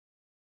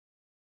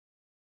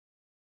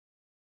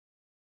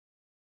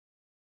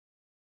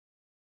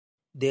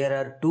There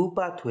are two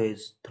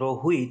pathways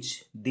through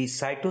which the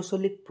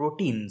cytosolic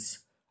proteins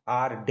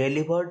are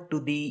delivered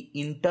to the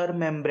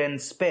intermembrane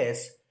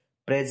space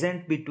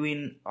present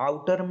between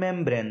outer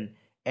membrane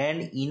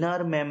and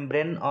inner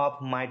membrane of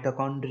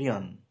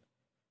mitochondrion.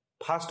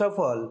 First of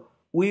all,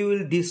 we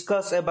will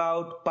discuss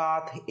about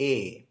path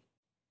A.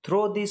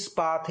 Through this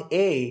path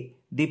A,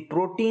 the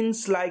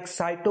proteins like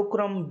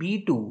cytochrome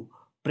B2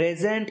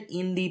 present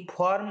in the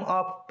form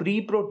of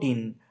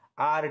pre-protein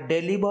are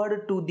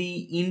delivered to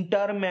the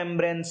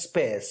intermembrane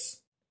space.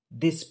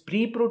 This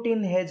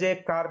pre-protein has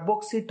a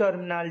carboxy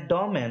terminal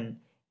domain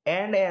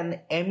and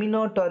an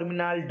amino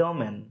terminal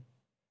domain.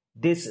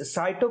 This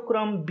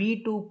cytochrome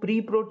B2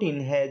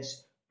 pre-protein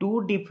has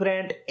two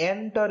different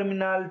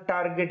N-terminal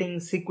targeting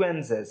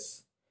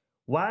sequences.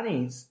 One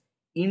is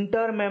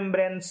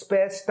intermembrane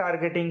space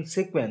targeting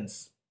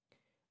sequence.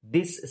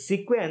 This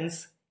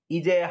sequence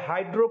is a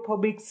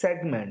hydrophobic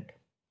segment.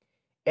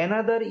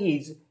 Another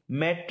is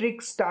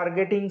matrix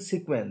targeting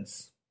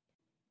sequence.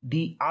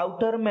 The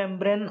outer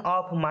membrane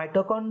of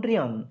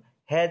mitochondrion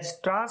has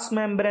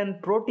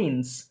transmembrane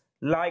proteins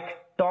like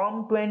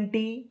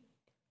TOM20,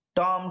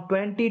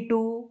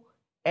 TOM22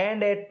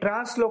 and a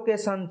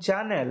translocation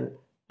channel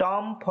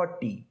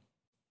TOM40.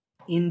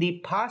 In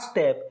the first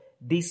step,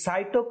 the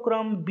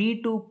cytochrome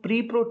B2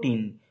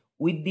 pre-protein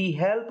with the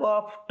help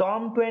of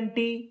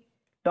TOM20,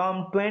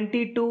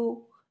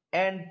 TOM22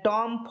 and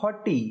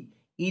TOM40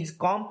 is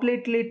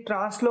completely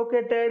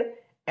translocated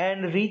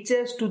and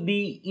reaches to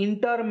the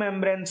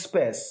intermembrane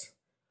space.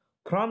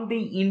 From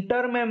the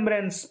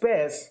intermembrane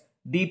space,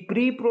 the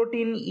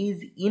pre-protein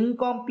is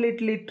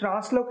incompletely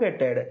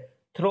translocated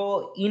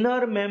through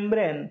inner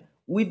membrane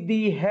with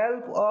the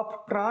help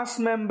of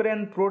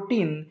transmembrane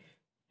protein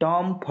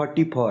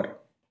TOM44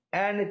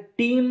 and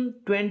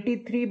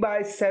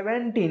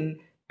TIM23/17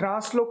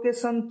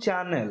 translocation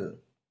channel.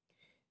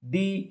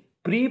 The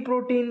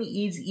pre-protein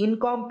is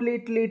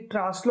incompletely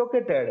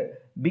translocated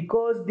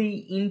because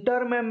the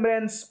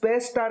intermembrane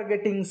space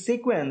targeting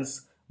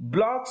sequence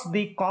blocks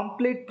the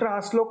complete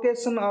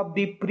translocation of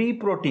the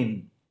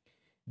pre-protein.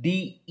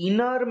 The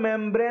inner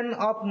membrane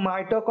of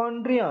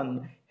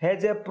mitochondrion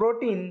has a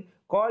protein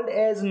called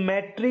as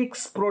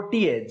matrix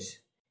protease.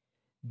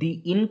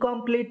 The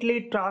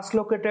incompletely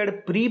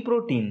translocated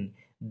pre-protein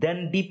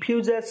then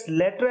diffuses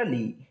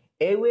laterally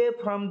away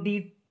from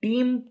the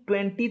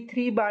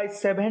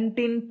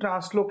TIM23/17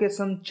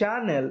 translocation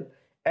channel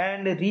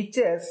and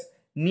reaches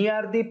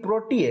near the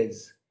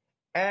protease,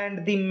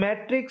 and the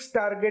matrix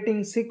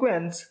targeting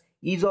sequence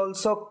is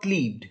also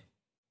cleaved.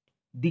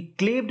 The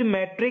cleaved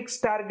matrix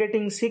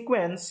targeting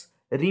sequence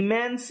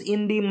remains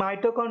in the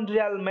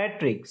mitochondrial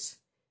matrix.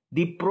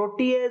 The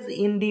protease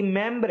in the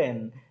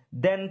membrane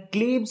then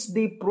cleaves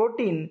the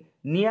protein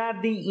near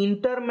the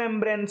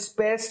intermembrane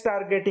space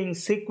targeting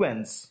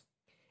sequence.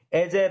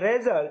 As a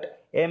result,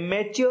 a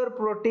mature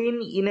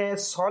protein in a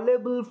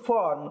soluble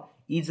form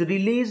is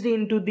released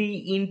into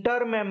the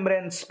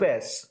intermembrane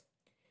space.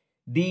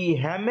 The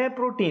heme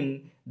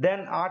protein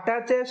then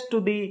attaches to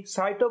the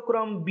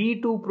cytochrome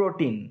B2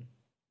 protein.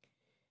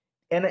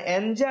 An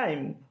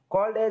enzyme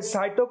called as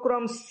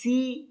cytochrome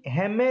C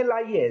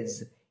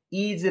hemolysase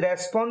is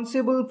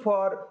responsible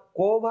for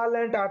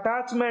covalent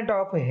attachment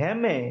of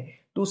heme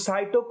to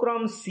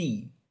cytochrome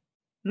C.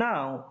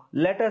 Now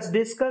let us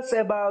discuss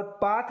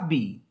about path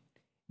B.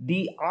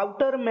 The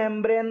outer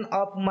membrane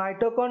of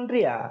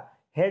mitochondria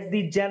has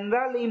the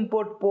general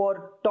input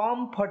port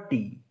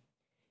TOM40.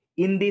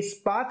 In this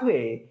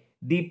pathway,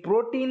 the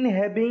protein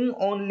having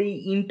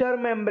only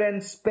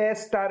intermembrane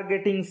space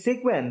targeting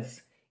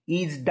sequence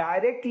is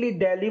directly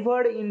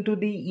delivered into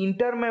the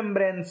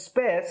intermembrane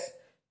space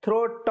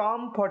through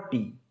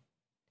TOM40.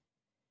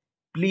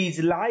 Please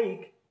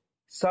like,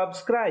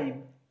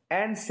 subscribe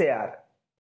and share.